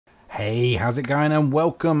Hey, how's it going and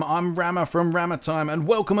welcome. I'm Rammer from RammehTime and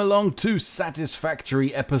welcome along to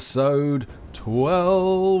Satisfactory episode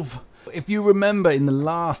 12. If you remember in the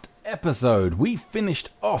last episode, we finished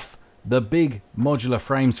off the big modular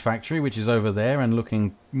frames factory, which is over there and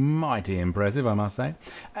looking mighty impressive, I must say.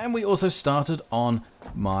 And we also started on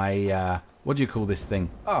my, what do you call this thing?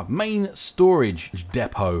 Main storage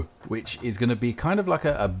depot, which is going to be kind of like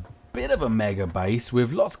a bit of a mega base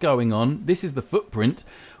with lots going on. This is the footprint.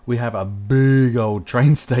 We have a big old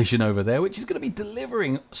train station over there, which is going to be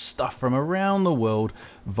delivering stuff from around the world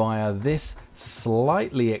via this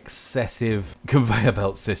slightly excessive conveyor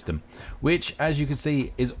belt system, which, as you can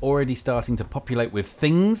see, is already starting to populate with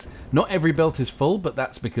things. Not every belt is full, but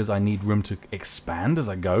that's because I need room to expand as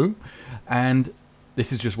I go. And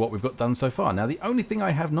this is just what we've got done so far. Now, the only thing I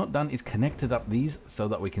have not done is connected up these so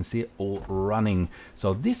that we can see it all running.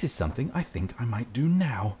 So this is something I think I might do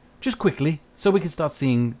now. Just quickly, so we can start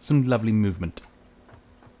seeing some lovely movement.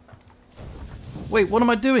 Wait, what am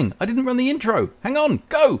I doing? I didn't run the intro. Hang on,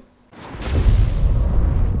 go!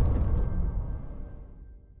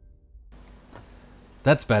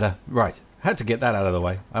 That's better. Right, had to get that out of the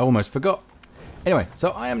way. I almost forgot. Anyway,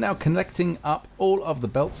 so I am now connecting up all of the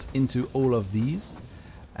belts into all of these.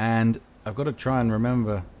 And I've got to try and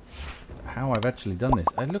remember how I've actually done this.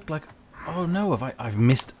 I look like... Oh no, I've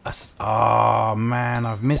missed a... Oh man,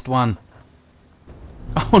 I've missed one.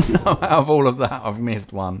 Oh no, out of all of that, I've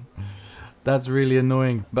missed one. That's really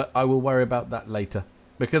annoying, but I will worry about that later.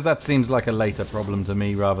 Because that seems like a later problem to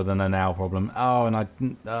me rather than a now problem. Oh, and I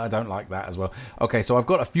don't like that as well. Okay, so I've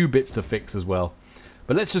got a few bits to fix as well.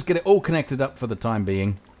 But let's just get it all connected up for the time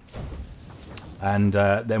being. And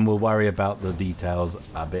then we'll worry about the details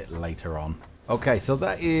a bit later on. Okay, so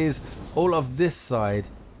that is all of this side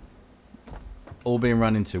all being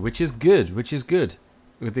run into, which is good,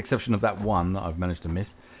 with the exception of that one that I've managed to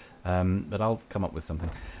miss. But I'll come up with something.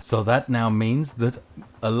 So that now means that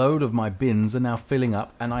a load of my bins are now filling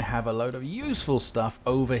up and I have a load of useful stuff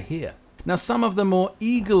over here. Now, some of the more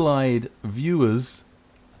eagle-eyed viewers...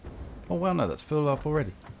 Oh, well, no, that's filled up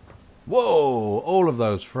already. Whoa, all of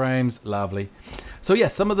those frames, lovely. So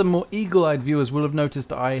yes, some of the more eagle-eyed viewers will have noticed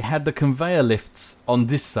that I had the conveyor lifts on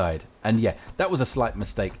this side. And yeah, that was a slight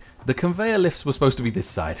mistake. The conveyor lifts were supposed to be this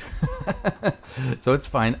side. So it's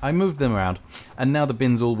fine. I moved them around and now the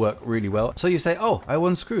bins all work really well. So you say, oh, I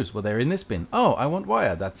want screws. Well, they're in this bin. Oh, I want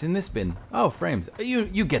wire. That's in this bin. Oh, frames.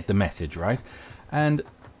 You get the message, right? And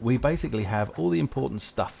we basically have all the important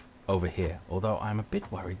stuff over here. Although I'm a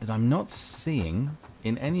bit worried that I'm not seeing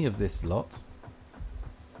in any of this lot,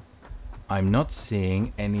 I'm not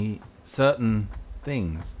seeing any certain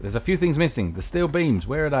things. There's a few things missing. The steel beams,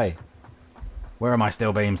 where are they? Where are my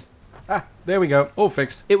steel beams? Ah, there we go, all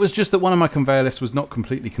fixed. It was just that one of my conveyor lifts was not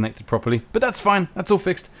completely connected properly, but that's fine, that's all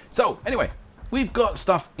fixed. So, anyway, we've got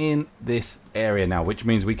stuff in this area now, which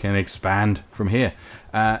means we can expand from here.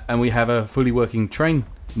 And we have a fully working train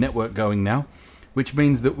network going now, which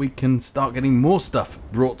means that we can start getting more stuff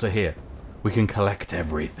brought to here. We can collect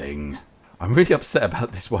everything. I'm really upset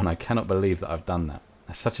about this one. I cannot believe that I've done that.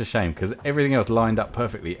 That's such a shame, because everything else lined up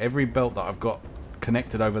perfectly. Every belt that I've got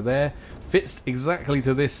connected over there fits exactly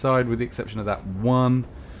to this side with the exception of that one.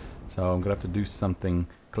 So I'm going to have to do something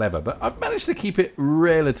clever. But I've managed to keep it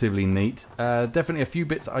relatively neat. Definitely a few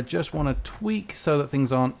bits I just want to tweak so that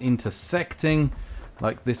things aren't intersecting.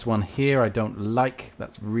 Like this one here I don't like.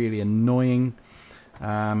 That's really annoying.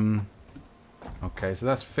 Okay, so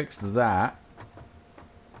that's fixed that.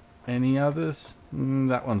 Any others?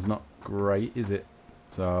 That one's not great, is it?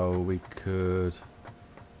 So we could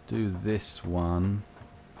do this one.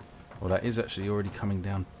 Well, that is actually already coming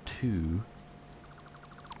down too.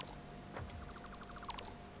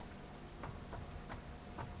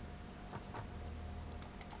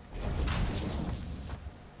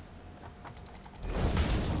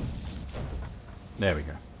 There we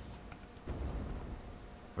go.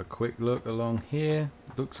 A quick look along here.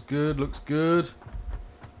 Looks good, looks good.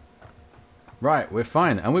 Right, we're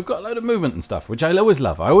fine. And we've got a load of movement and stuff, which I always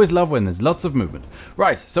love. I always love when there's lots of movement.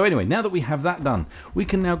 Right, so anyway, now that we have that done, we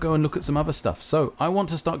can now go and look at some other stuff. So I want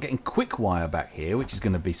to start getting quick wire back here, which is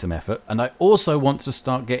going to be some effort. And I also want to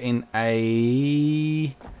start getting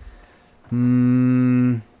a...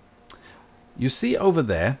 You see over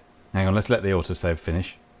there... Hang on, let's let the autosave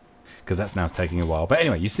finish, because that's now taking a while. But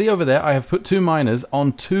anyway, you see over there, I have put 2 miners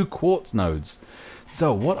on 2 quartz nodes.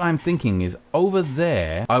 So what I'm thinking is over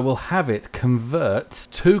there, I will have it convert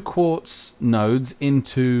 2 quartz nodes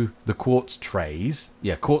into the quartz trays.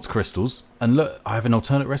 Yeah, quartz crystals. And look, I have an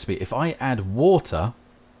alternate recipe. If I add water,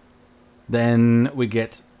 then we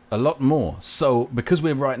get a lot more. So because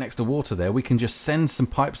we're right next to water there, we can just send some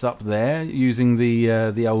pipes up there using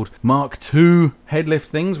the old Mark II headlift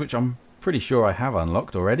things, which I'm pretty sure I have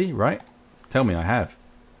unlocked already, right? Tell me I have.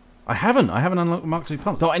 I haven't unlocked the Mark II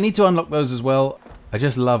pumps. So I need to unlock those as well. I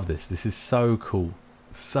just love this. This is so cool.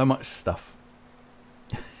 So much stuff.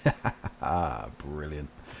 Brilliant.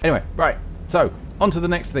 Anyway, right. So, on to the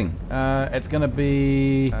next thing. It's going to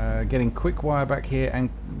be getting quick wire back here and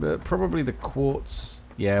probably the quartz.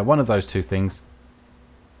 Yeah, one of those two things.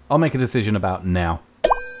 I'll make a decision about now.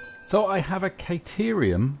 So I have a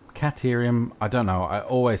Caterium, I don't know, I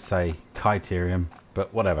always say Caterium,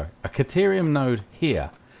 but whatever. A Caterium node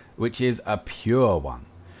here, which is a pure one.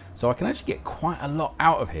 So I can actually get quite a lot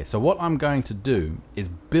out of here. So what I'm going to do is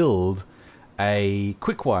build a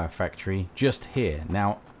quick wire factory just here.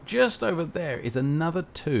 Now, just over there is another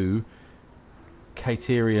 2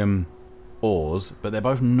 Caterium ores, but they're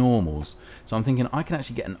both normals. So I'm thinking I can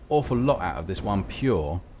actually get an awful lot out of this one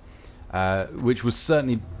pure, which will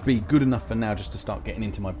certainly be good enough for now just to start getting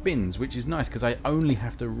into my bins, which is nice because I only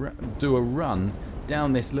have to do a run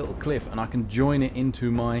down this little cliff and I can join it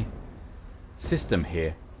into my system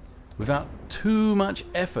here without too much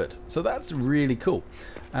effort. So that's really cool.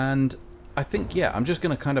 And I think, yeah, I'm just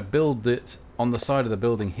going to kind of build it on the side of the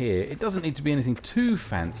building here. It doesn't need to be anything too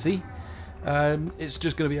fancy. It's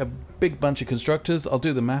just going to be a big bunch of constructors. I'll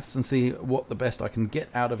do the maths and see what the best I can get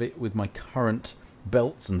out of it with my current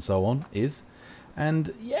belts and so on is.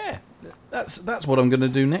 And yeah, that's what I'm going to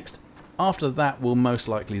do next. After that will most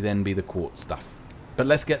likely then be the quartz stuff. But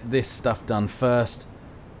let's get this stuff done first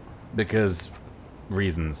because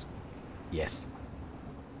reasons. Yes.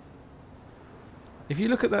 If you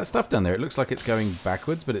look at that stuff down there, it looks like it's going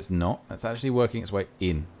backwards, but it's not. It's actually working its way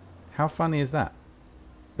in. How funny is that?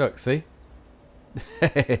 Look, see?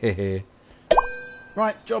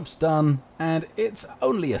 Right, job's done, and it's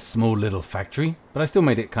only a small little factory, but I still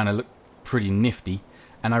made it kind of look pretty nifty,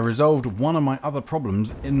 and I resolved one of my other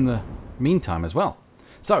problems in the meantime as well.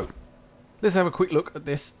 So, let's have a quick look at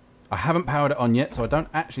this. I haven't powered it on yet, so I don't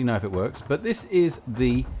actually know if it works, but this is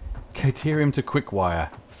the Caterium to quick wire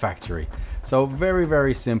factory. So very,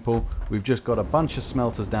 very simple. We've just got a bunch of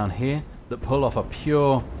smelters down here that pull off a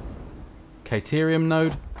pure Caterium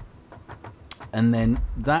node, and then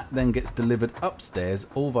that then gets delivered upstairs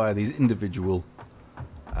all via these individual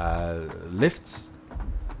lifts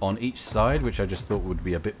on each side, which I just thought would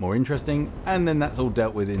be a bit more interesting, and then that's all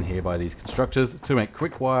dealt with in here by these constructors to make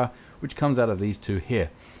quick wire, which comes out of these 2 here.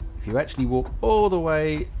 If you actually walk all the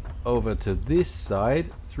way over to this side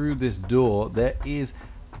through this door, there is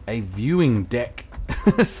a viewing deck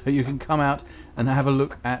so you can come out and have a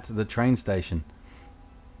look at the train station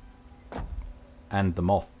and the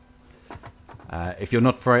moth, if you're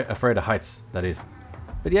not afraid of heights, that is.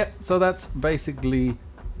 But yeah, so that's basically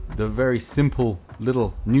the very simple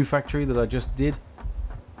little new factory that I just did.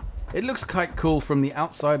 It looks quite cool from the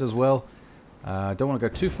outside as well. I don't want to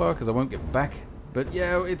go too far because I won't get back, but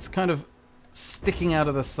yeah, it's kind of sticking out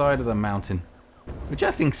of the side of the mountain, which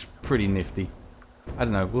I think's pretty nifty. I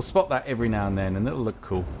don't know, we'll spot that every now and then and it'll look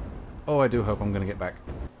cool. Oh, I do hope I'm going to get back.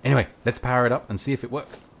 Anyway, let's power it up and see if it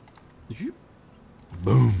works.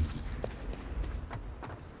 Boom.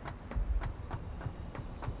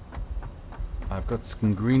 I've got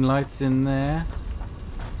some green lights in there.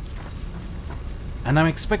 And I'm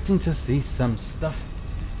expecting to see some stuff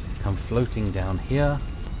come floating down here.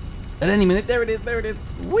 At any minute, there it is, there it is.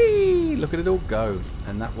 Whee! Look at it all go.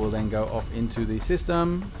 And that will then go off into the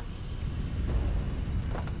system.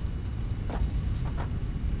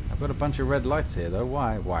 I've got a bunch of red lights here though.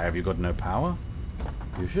 Why? Why have you got no power?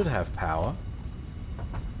 You should have power.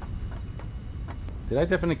 Did I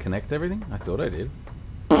definitely connect everything? I thought I did.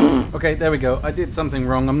 Okay, there we go. I did something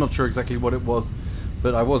wrong. I'm not sure exactly what it was,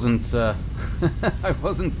 but I wasn't I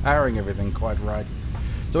wasn't powering everything quite right.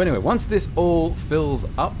 So anyway, once this all fills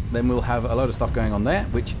up, then we'll have a load of stuff going on there,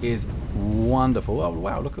 which is wonderful. Oh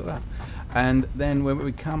wow, look at that. And then when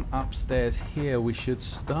we come upstairs here, we should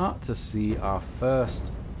start to see our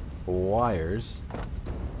first wires.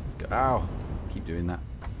 Let's go. Ow, keep doing that.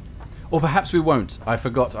 Or perhaps we won't. I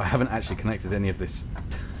forgot. I haven't actually connected any of this.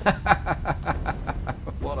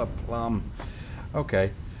 What a plum.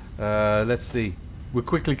 Okay, let's see. We'll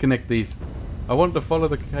quickly connect these. I want to follow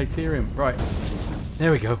the Caterium. Right.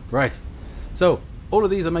 There we go. Right. So, all of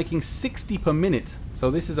these are making 60 per minute. So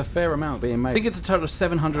this is a fair amount being made. I think it's a total of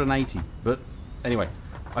 780. But anyway,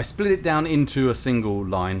 I split it down into a single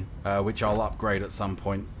line, which I'll upgrade at some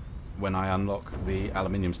point when I unlock the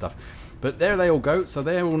aluminium stuff. But there they all go. So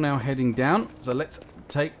they're all now heading down. So let's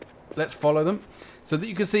follow them so that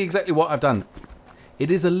you can see exactly what I've done. It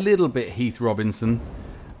is a little bit Heath Robinson.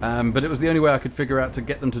 But it was the only way I could figure out to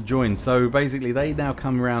get them to join. So basically they now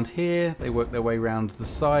come around here, they work their way around the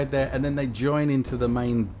side there, and then they join into the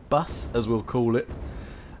main bus, as we'll call it,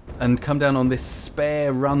 and come down on this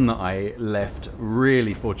spare run that I left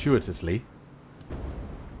really fortuitously.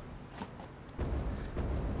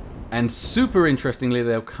 And super interestingly,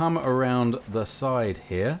 they'll come around the side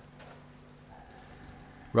here,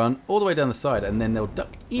 run all the way down the side, and then they'll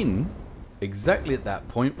duck in exactly at that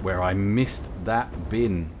point where I missed that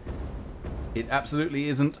bin. It absolutely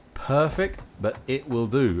isn't perfect, but it will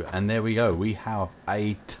do. And there we go. We have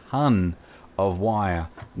a ton of wire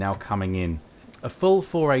now coming in. A full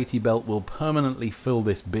 480 belt will permanently fill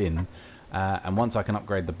this bin. And once I can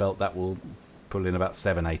upgrade the belt, that will pull in about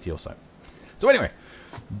 780 or so. So anyway,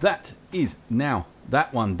 that is now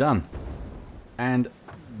that one done. And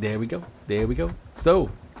there we go. There we go. So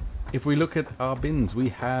if we look at our bins, we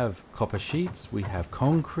have copper sheets, we have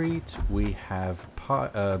concrete, we have,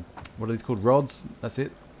 what are these called? Rods, that's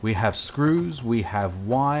it. We have screws, we have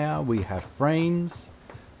wire, we have frames,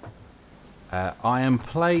 iron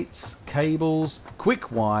plates, cables, quick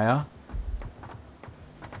wire,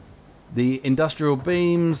 the industrial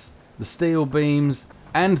beams, the steel beams,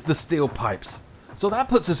 and the steel pipes. So that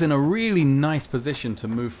puts us in a really nice position to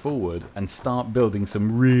move forward and start building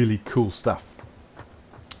some really cool stuff.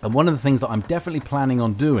 And one of the things that I'm definitely planning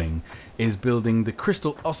on doing is building the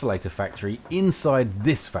crystal oscillator factory inside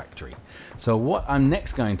this factory. So what I'm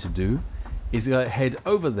next going to do is head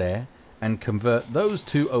over there and convert those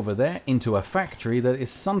two over there into a factory that is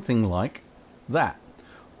something like that.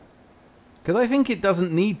 Because I think it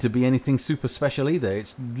doesn't need to be anything super special either.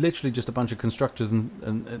 It's literally just a bunch of constructors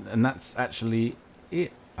and that's actually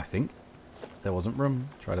it, I think. There wasn't room.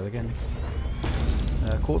 Try that again.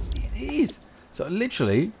 Quartz. It is. So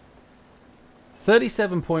literally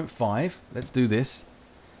 37.5, let's do this,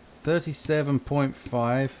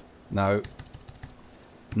 37.5, no,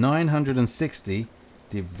 960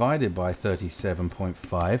 divided by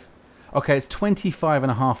 37.5, okay, it's 25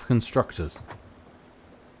 and a half constructors.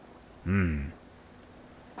 And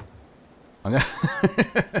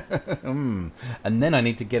then I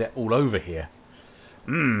need to get it all over here.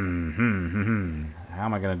 How am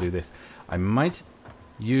I going to do this? I might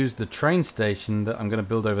use the train station that I'm going to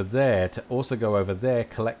build over there to also go over there,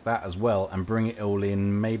 collect that as well, and bring it all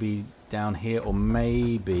in maybe down here or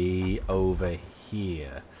maybe over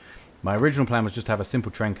here. My original plan was just to have a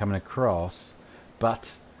simple train coming across,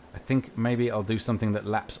 but I think maybe I'll do something that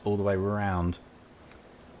laps all the way around.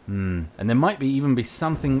 And there might be even be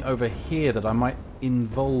something over here that I might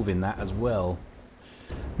involve in that as well.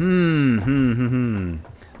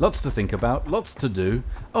 Lots to think about, lots to do.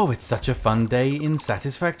 Oh, it's such a fun day in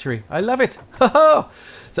Satisfactory. I love it.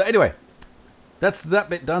 So anyway, that's that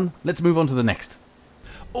bit done. Let's move on to the next.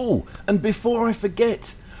 Oh, and before I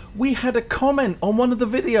forget, we had a comment on one of the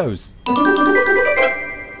videos.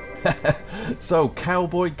 So,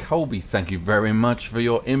 Cowboy Colby, thank you very much for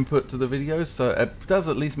your input to the videos. So it does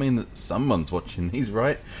at least mean that someone's watching these,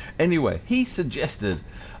 right? Anyway, he suggested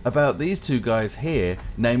about these two guys here,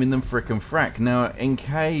 naming them Frick and Frack. Now, in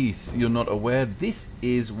case you're not aware, this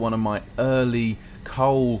is one of my early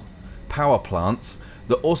coal power plants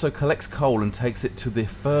that also collects coal and takes it to the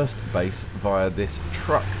first base via this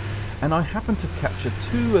truck. And I happened to capture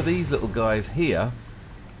two of these little guys here,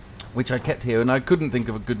 which I kept here, and I couldn't think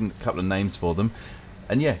of a good couple of names for them.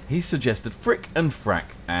 And yeah, he suggested Frick and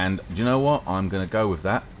Frack, and do you know what? I'm going to go with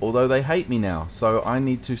that, although they hate me now, so I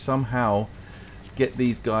need to somehow get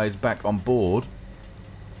these guys back on board.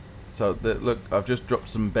 So, look, I've just dropped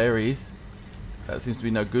some berries. That seems to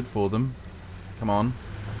be no good for them. Come on.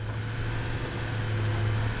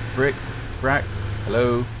 Frick, Frack,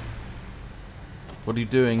 hello. What are you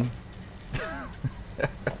doing?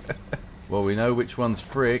 Well, we know which one's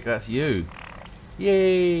Frick. That's you.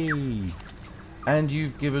 Yay! And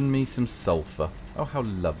you've given me some sulfur. Oh, how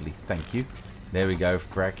lovely. Thank you. There we go.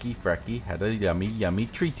 Fracky, Fracky had a yummy, yummy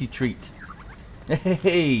treaty treat.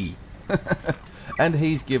 Hey! And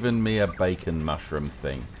he's given me a bacon mushroom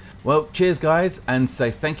thing. Well, cheers, guys, and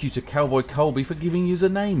say thank you to Cowboy Colby for giving you a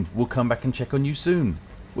name. We'll come back and check on you soon.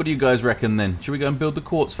 What do you guys reckon then? Should we go and build the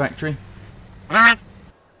quartz factory?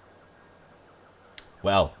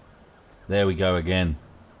 Well, there we go again.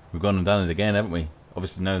 We've gone and done it again, haven't we?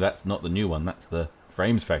 Obviously, no, that's not the new one. That's the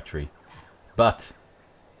frames factory. But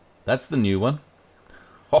that's the new one.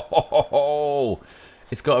 Ho, ho, ho, ho.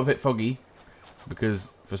 It's got a bit foggy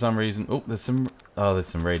because for some reason... Oh, there's some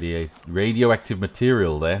radioactive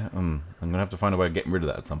material there. I'm going to have to find a way of getting rid of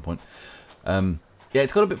that at some point. Yeah,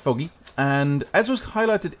 it's got a bit foggy. And as was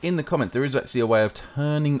highlighted in the comments, there is actually a way of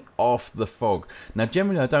turning off the fog. Now,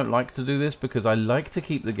 generally, I don't like to do this because I like to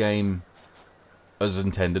keep the game as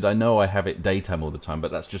intended. I know I have it daytime all the time,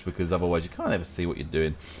 but that's just because otherwise you can't ever see what you're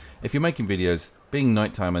doing. If you're making videos, being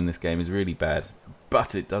nighttime in this game is really bad,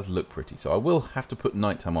 but it does look pretty. So I will have to put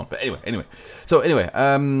nighttime on. But anyway.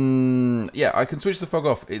 Yeah, I can switch the fog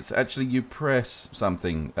off. It's actually you press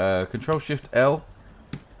something, Control Shift L,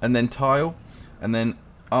 and then tile, and then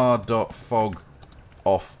R.fog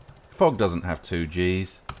off. Fog doesn't have 2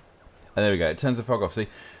 G's. And there we go. It turns the fog off. See,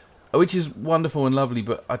 which is wonderful and lovely,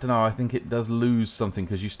 but I don't know. I think it does lose something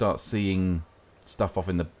because you start seeing stuff off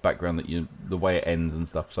in the background that the way it ends and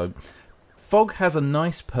stuff. So fog has a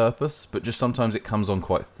nice purpose, but just sometimes it comes on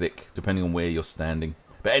quite thick depending on where you're standing.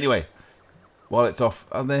 But anyway, while it's off,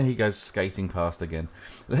 oh, there he goes skating past again.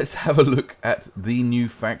 Let's have a look at the new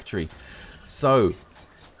factory. So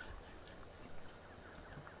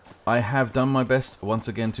I have done my best once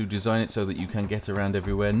again to design it so that you can get around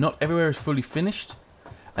everywhere. Not everywhere is fully finished,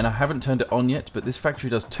 and I haven't turned it on yet, but this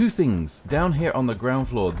factory does 2 things. Down here on the ground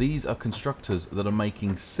floor, these are constructors that are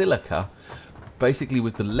making silica, basically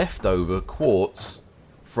with the leftover quartz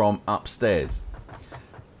from upstairs.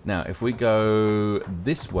 Now, if we go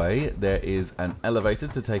this way, there is an elevator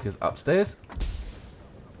to take us upstairs.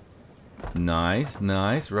 Nice,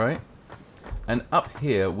 nice, right? And up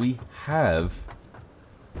here we have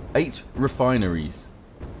 8 refineries.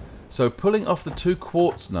 So pulling off the 2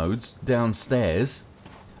 quartz nodes downstairs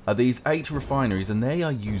are these 8 refineries, and they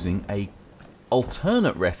are using a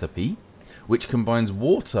alternate recipe which combines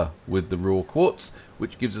water with the raw quartz,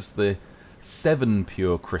 which gives us the 7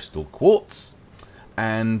 pure crystal quartz.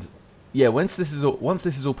 And yeah, once this is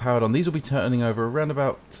all powered on, these will be turning over around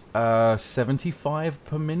about 75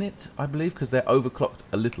 per minute, I believe, because they're overclocked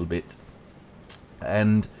a little bit.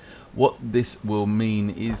 And what this will mean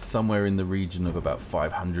is somewhere in the region of about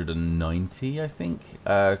 590, I think,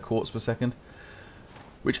 quartz per second,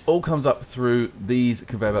 which all comes up through these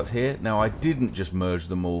conveyor belts here. Now, I didn't just merge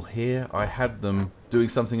them all here. I had them doing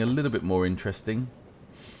something a little bit more interesting.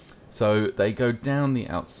 So they go down the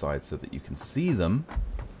outside so that you can see them.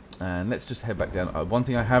 And let's just head back down. One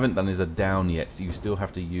thing I haven't done is a down yet, so you still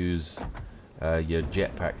have to use your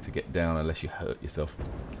jetpack to get down unless you hurt yourself.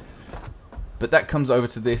 But that comes over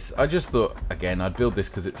to this. I just thought, again, I'd build this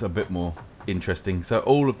because it's a bit more interesting. So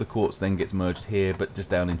all of the quartz then gets merged here, but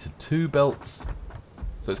just down into 2 belts.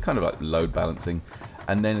 So it's kind of like load balancing.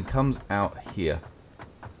 And then it comes out here.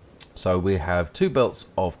 So we have 2 belts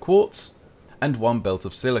of quartz and 1 belt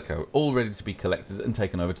of silica, all ready to be collected and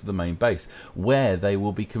taken over to the main base, where they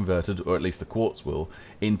will be converted, or at least the quartz will,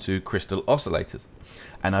 into crystal oscillators.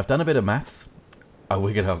 And I've done a bit of maths. Oh,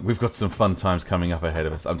 we've got some fun times coming up ahead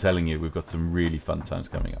of us. I'm telling you, we've got some really fun times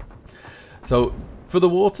coming up. So for the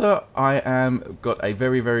water, I am got a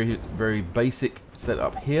very, very, very basic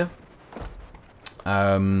setup here.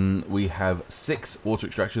 We have 6 water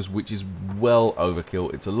extractors, which is well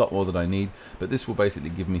overkill. It's a lot more than I need, but this will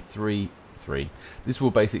basically give me This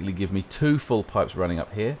will basically give me 2 full pipes running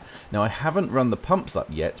up here. Now, I haven't run the pumps up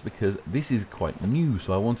yet because this is quite new,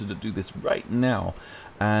 so I wanted to do this right now.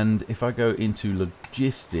 And if I go into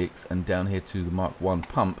logistics and down here to the Mark 1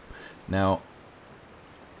 pump, now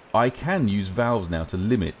I can use valves now to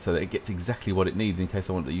limit so that it gets exactly what it needs in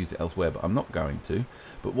case I want to use it elsewhere, but I'm not going to.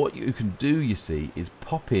 But what you can do, you see, is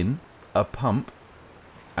pop in a pump,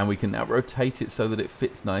 and we can now rotate it so that it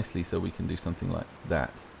fits nicely, so we can do something like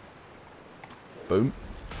that. Boom.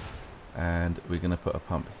 And we're going to put a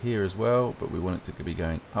pump here as well, but we want it to be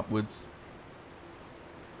going upwards.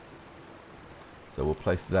 So we'll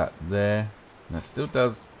place that there. And that still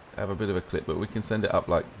does have a bit of a clip, but we can send it up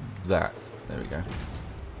like that. There we go.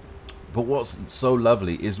 But what's so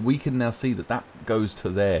lovely is we can now see that that goes to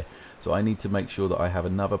there. So I need to make sure that I have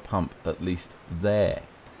another pump at least there.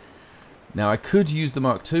 Now I could use the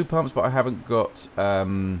Mark II pumps, but I haven't got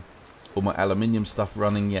all my aluminium stuff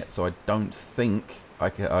running yet, so I don't think I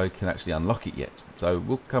can actually unlock it yet. So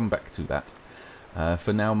we'll come back to that.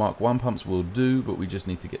 For now, Mark I pumps will do, but we just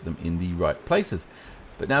need to get them in the right places.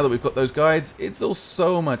 But now that we've got those guides, it's all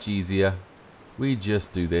so much easier. We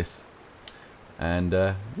just do this. And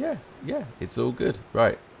yeah, it's all good.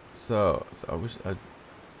 Right, so I wish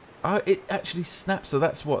it actually snaps, so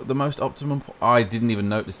that's what the most optimum I didn't even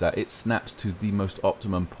notice that. It snaps to the most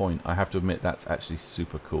optimum point. I have to admit, that's actually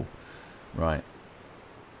super cool. Right.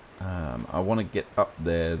 I want to get up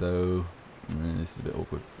there, though. This is a bit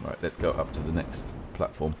awkward. Right, let's go up to the next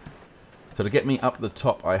platform. So to get me up the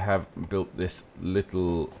top, I have built this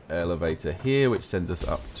little elevator here, which sends us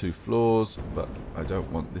up 2 floors, but I don't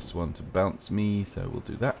want this one to bounce me, so we'll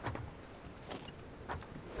do that.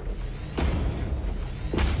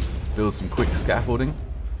 build some quick scaffolding.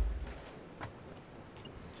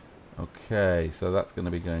 Okay, so that's going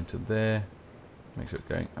to be going to there. Make sure it's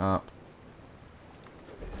going up.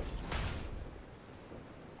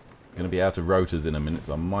 Going to be out of rotors in a minute,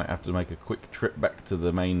 so I might have to make a quick trip back to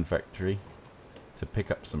the main factory to pick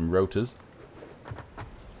up some rotors.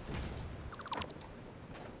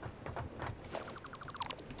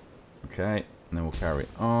 Okay, and then we'll carry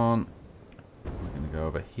on. We're going to go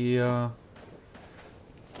over here.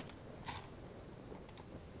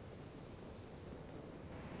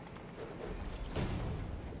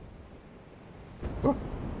 Oh.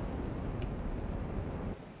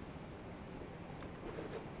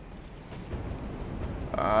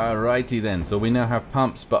 Alrighty then, so we now have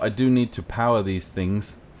pumps, but I do need to power these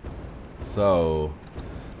things. So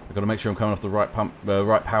I've got to make sure I'm coming off the right pump,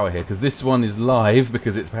 right power here, because this one is live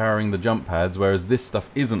because it's powering the jump pads, whereas this stuff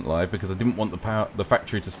isn't live because I didn't want the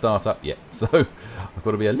factory to start up yet. So I've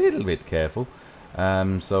got to be a little bit careful.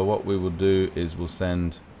 So what we will do is we'll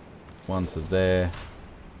send one to there.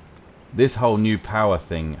 This whole new power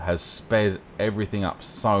thing has sped everything up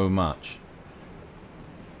so much.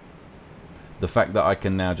 The fact that I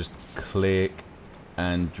can now just click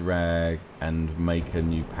and drag and make a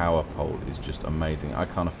new power pole is just amazing. I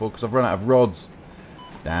can't afford, because I've run out of rods.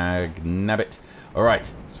 Dag nabbit.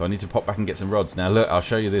 Alright, so I need to pop back and get some rods. Now look, I'll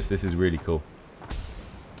show you this. This is really cool.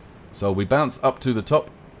 So we bounce up to the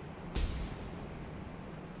top.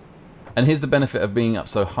 And here's the benefit of being up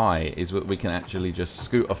so high, is that we can actually just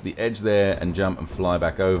scoot off the edge there and jump and fly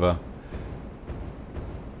back over.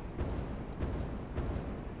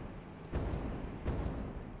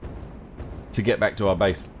 To get back to our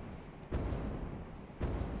base.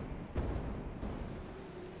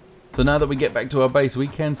 So now that we get back to our base, we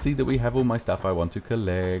can see that we have all my stuff I want to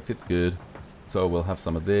collect. It's good. So we'll have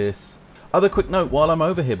some of this. Other quick note while I'm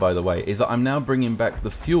over here, by the way, is that I'm now bringing back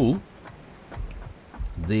the fuel,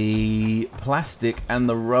 the plastic and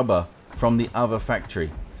the rubber from the other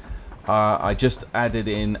factory. I just added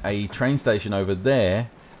in a train station over there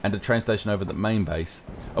and a train station over the main base.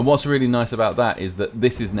 And what's really nice about that is that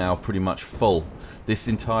this is now pretty much full. This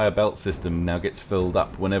entire belt system now gets filled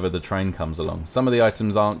up whenever the train comes along. Some of the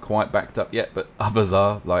items aren't quite backed up yet, but others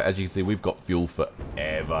are. Like, as you can see, we've got fuel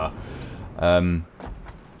forever.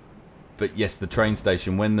 But yes, the train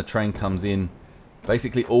station, when the train comes in,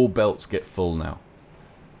 basically all belts get full now.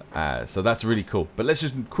 So that's really cool. But let's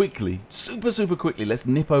just quickly, super quickly, let's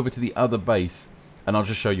nip over to the other base and I'll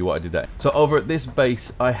just show you what I did there. So over at this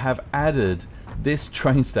base, I have added this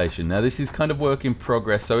train station. Now this is kind of work in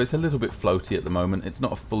progress, so it's a little bit floaty at the moment. It's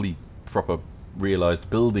not a fully proper realized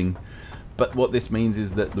building. But what this means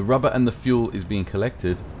is that the rubber and the fuel is being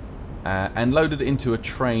collected and loaded into a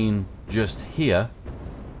train just here.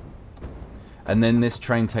 And then this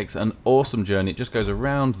train takes an awesome journey. It just goes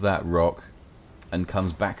around that rock and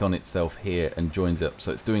comes back on itself here and joins up.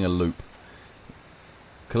 So it's doing a loop.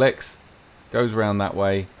 Collects, goes around that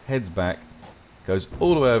way, heads back, goes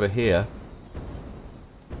all the way over here.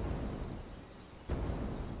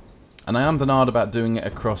 And I am denied about doing it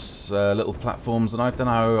across little platforms, and I don't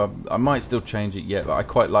know, I might still change it yet, but I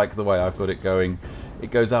quite like the way I've got it going.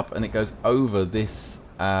 It goes up and it goes over this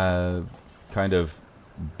kind of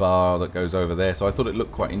bar that goes over there, so I thought it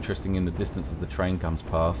looked quite interesting in the distance as the train comes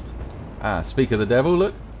past. Speak of the devil,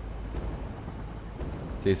 look.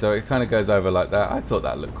 See, so it kind of goes over like that. I thought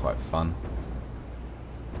that looked quite fun.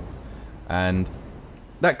 And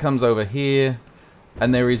that comes over here,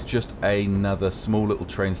 and there is just another small little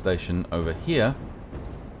train station over here,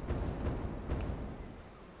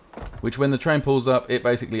 which when the train pulls up, it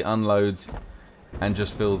basically unloads and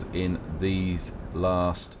just fills in these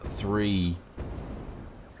last three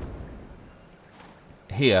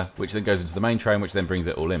here, which then goes into the main train, which then brings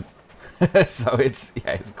it all in. So it's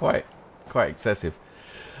quite excessive.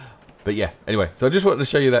 But yeah, anyway, so I just wanted to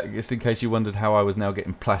show you that just in case you wondered how I was now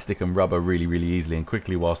getting plastic and rubber really easily and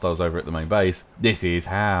quickly whilst I was over at the main base. This is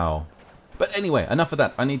how. But anyway, enough of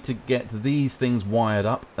that. I need to get these things wired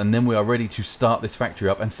up, and then we are ready to start this factory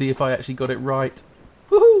up and see if I actually got it right.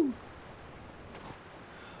 Woohoo!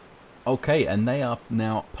 Okay, and they are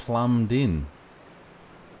now plumbed in.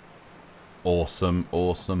 Awesome,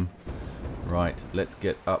 awesome. Right, let's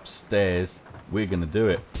get upstairs. We're going to do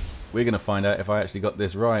it. We're going to find out if I actually got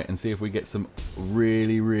this right and see if we get some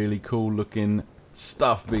really cool looking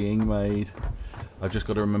stuff being made. I've just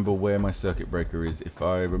got to remember where my circuit breaker is. If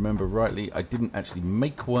I remember rightly, I didn't actually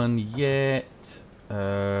make one yet.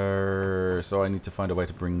 So I need to find a way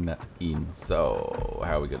to bring that in. So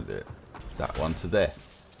how are we going to do it? That one to there.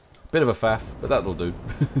 Bit of a faff, but that'll do.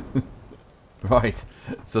 Right,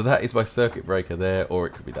 so that is my circuit breaker there, or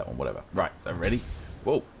it could be that one, whatever. Right, so ready?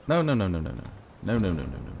 Whoa. No, no, no, no, no, no. No, no, no, no,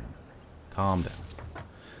 no, no. Calm down.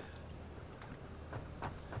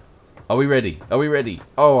 Are we ready? Are we ready?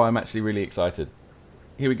 Oh, I'm actually really excited.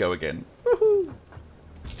 Here we go again. Woohoo!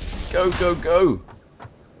 Go, go, go!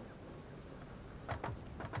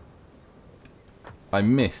 I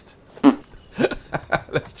missed.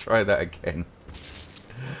 Let's try that again.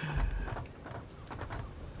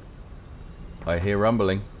 I hear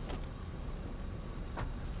rumbling.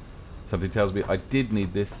 Something tells me I did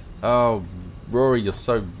need this. Oh, Rory, you're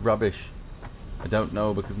so rubbish. I don't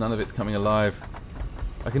know because none of it's coming alive.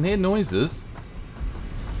 I can hear noises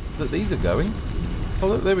that these are going. Oh,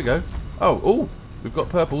 look, there we go. Oh, oh, we've got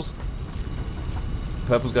purples.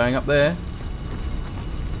 Purple's going up there.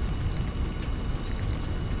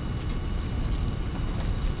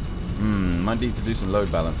 Might need to do some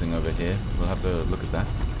load balancing over here. We'll have to look at that.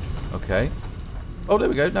 Okay. Oh, there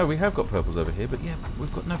we go. No, we have got purples over here, but yeah,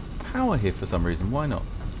 we've got no power here for some reason. Why not?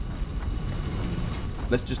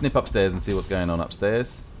 Let's just nip upstairs and see what's going on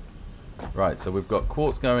upstairs. Right, so we've got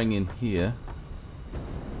quartz going in here.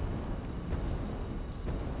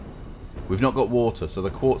 We've not got water, so the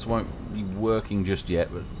quartz won't be working just yet,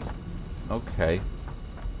 but okay.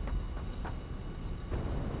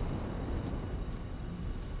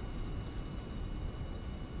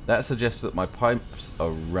 That suggests that my pipes are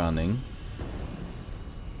running.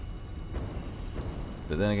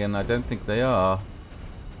 But then again, I don't think they are.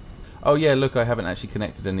 Oh yeah, look, I haven't actually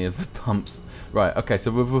connected any of the pumps. Right, okay,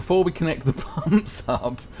 so before we connect the pumps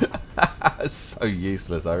up... so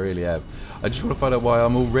useless, I really am. I just want to find out why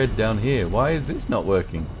I'm all red down here. Why is this not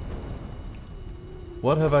working?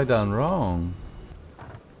 What have I done wrong?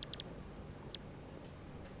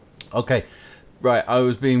 Okay, right, I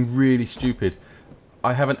was being really stupid.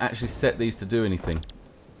 I haven't actually set these to do anything.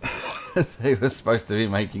 They were supposed to be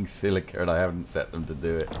making silica and I haven't set them to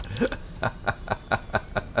do it.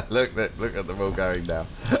 Look at them all going now.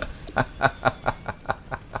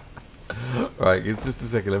 Right, just a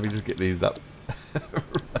second, let me just get these up.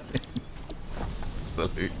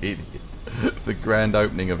 Absolute idiot. The grand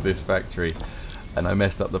opening of this factory. And I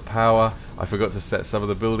messed up the power. I forgot to set some of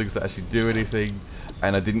the buildings to actually do anything.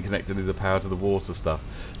 And I didn't connect any of the power to the water stuff.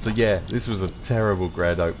 So yeah, this was a terrible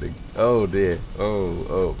grand opening. Oh dear.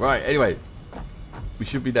 Oh. Right, anyway. We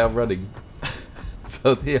should be now running.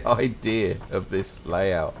 So the idea of this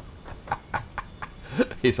layout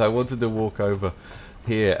is I wanted to walk over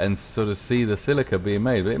here and sort of see the silica being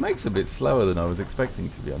made. But it makes a bit slower than I was expecting,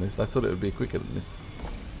 to be honest. I thought it would be quicker than this.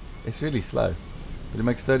 It's really slow. But it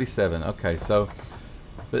makes 37. Okay, so...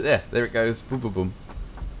 But there it goes. Boom, boom, boom.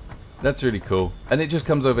 That's really cool. And it just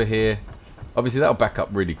comes over here. Obviously, that'll back up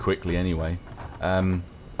really quickly anyway. I'm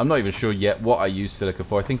not even sure yet what I use silica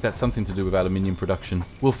for. I think that's something to do with aluminium production.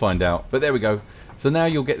 We'll find out. But there we go. So now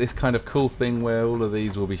you'll get this kind of cool thing where all of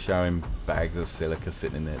these will be showing bags of silica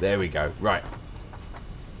sitting in there. There we go. Right.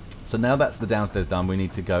 So now that's the downstairs done, we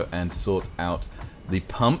need to go and sort out the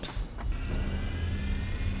pumps.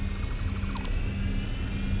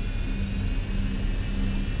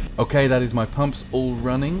 Okay, that is my pumps all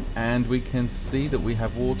running, and we can see that we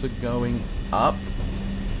have water going up.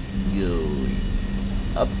 Going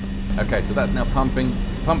up. Okay, so that's now pumping.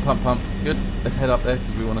 Pump, pump, pump. Good. Let's head up there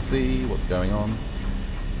because we want to see what's going on.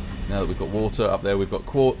 Now that we've got water up there, we've got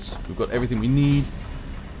quartz, we've got everything we need.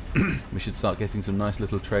 We should start getting some nice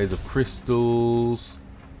little trays of crystals.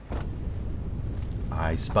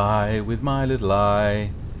 I spy with my little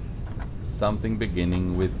eye something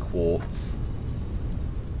beginning with quartz.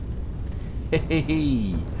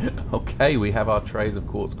 Hey, okay, we have our trays of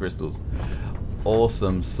quartz crystals.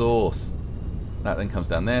 Awesome sauce. That then comes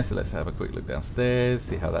down there, so let's have a quick look downstairs,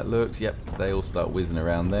 see how that looks. Yep, they all start whizzing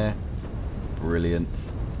around there.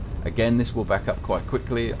 Brilliant. Again, this will back up quite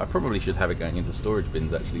quickly. I probably should have it going into storage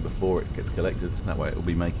bins actually before it gets collected. That way it will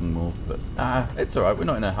be making more, but it's alright, we're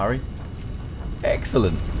not in a hurry.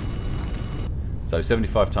 Excellent. So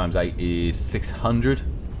 75 times 8 is 600.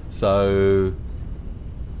 So...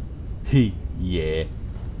 yeah.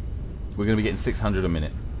 We're going to be getting 600 a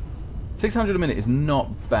minute. 600 a minute is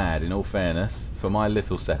not bad, in all fairness, for my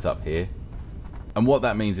little setup here. And what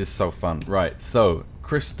that means is so fun. Right, so,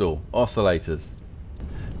 crystal oscillators.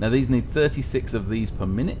 Now these need 36 of these per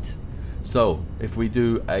minute. So, if we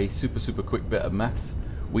do a super quick bit of maths,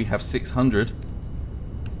 we have 600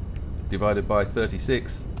 divided by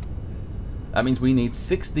 36. That means we need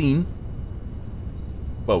 16.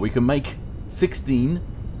 Well, we can make 16.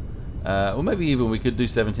 Or maybe even we could do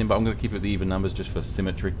 17, but I'm going to keep it the even numbers just for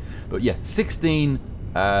symmetry. But yeah, 16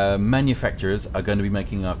 manufacturers are going to be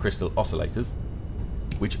making our crystal oscillators,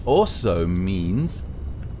 which also means,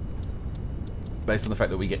 based on the fact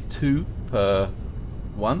that we get 2 per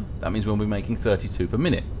 1, that means we'll be making 32 per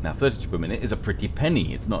minute. Now 32 per minute is a pretty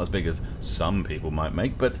penny. It's not as big as some people might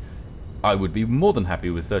make, but I would be more than happy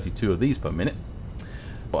with 32 of these per minute.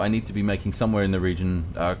 I need to be making somewhere in the region,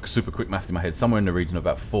 super quick maths in my head, somewhere in the region of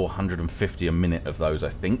about 450 a minute of those, I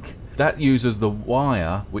think. That uses the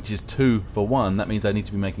wire, which is 2 for 1. That means I need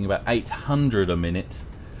to be making about 800 a minute,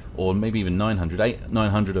 or maybe even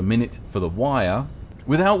 900 a minute for the wire,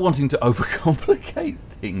 without wanting to overcomplicate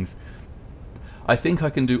things. I think I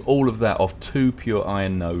can do all of that off 2 pure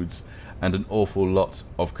iron nodes and an awful lot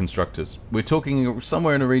of constructors. We're talking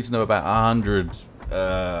somewhere in the region of about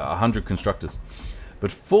 100 constructors. But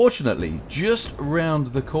fortunately, just round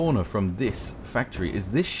the corner from this factory is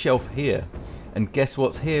this shelf here. And guess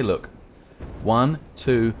what's here, look. 1,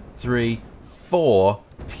 2, 3, 4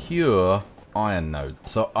 pure iron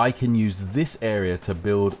nodes. So I can use this area to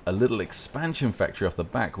build a little expansion factory off the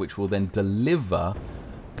back, which will then deliver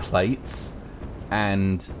plates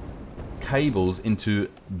and cables into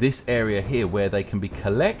this area here, where they can be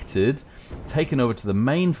collected, taken over to the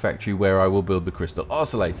main factory where I will build the crystal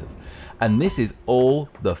oscillators. And this is all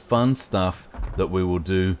the fun stuff that we will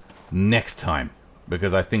do next time,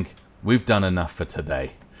 because I think we've done enough for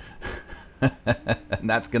today. And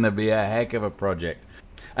that's going to be a heck of a project.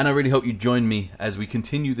 And I really hope you join me as we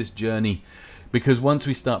continue this journey, because once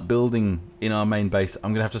we start building in our main base,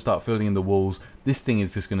 I'm going to have to start filling in the walls. This thing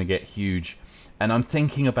is just going to get huge. And I'm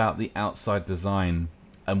thinking about the outside design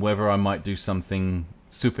and whether I might do something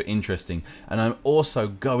super interesting. And I'm also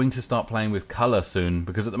going to start playing with color soon,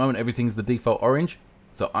 because at the moment everything's the default orange.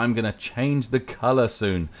 So I'm going to change the color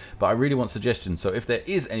soon. But I really want suggestions. So if there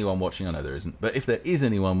is anyone watching, I know there isn't, but if there is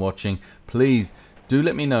anyone watching, please do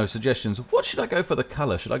let me know suggestions. What should I go for the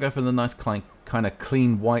color? Should I go for the nice kind of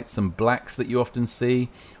clean whites and blacks that you often see?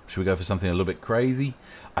 Should we go for something a little bit crazy?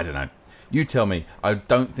 I don't know. You tell me. I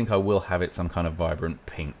don't think I will have it some kind of vibrant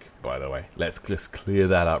pink, by the way. Let's just clear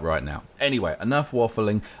that up right now. Anyway, enough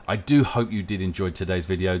waffling. I do hope you did enjoy today's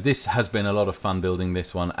video. This has been a lot of fun building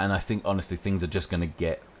this one, and I think honestly things are just going to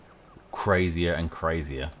get crazier and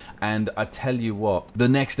crazier. And I tell you what, the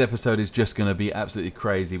next episode is just going to be absolutely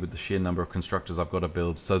crazy with the sheer number of constructors I've got to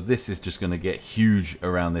build. So this is just going to get huge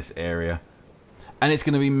around this area. And it's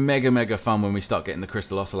going to be mega fun when we start getting the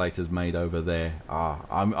crystal oscillators made over there.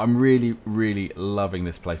 I'm really loving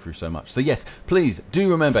this playthrough so much. So yes, please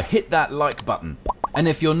do remember, hit that like button. And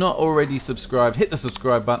if you're not already subscribed, hit the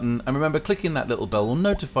subscribe button. And remember, clicking that little bell will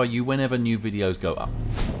notify you whenever new videos go up.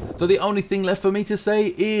 So the only thing left for me to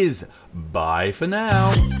say is bye for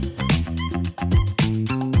now.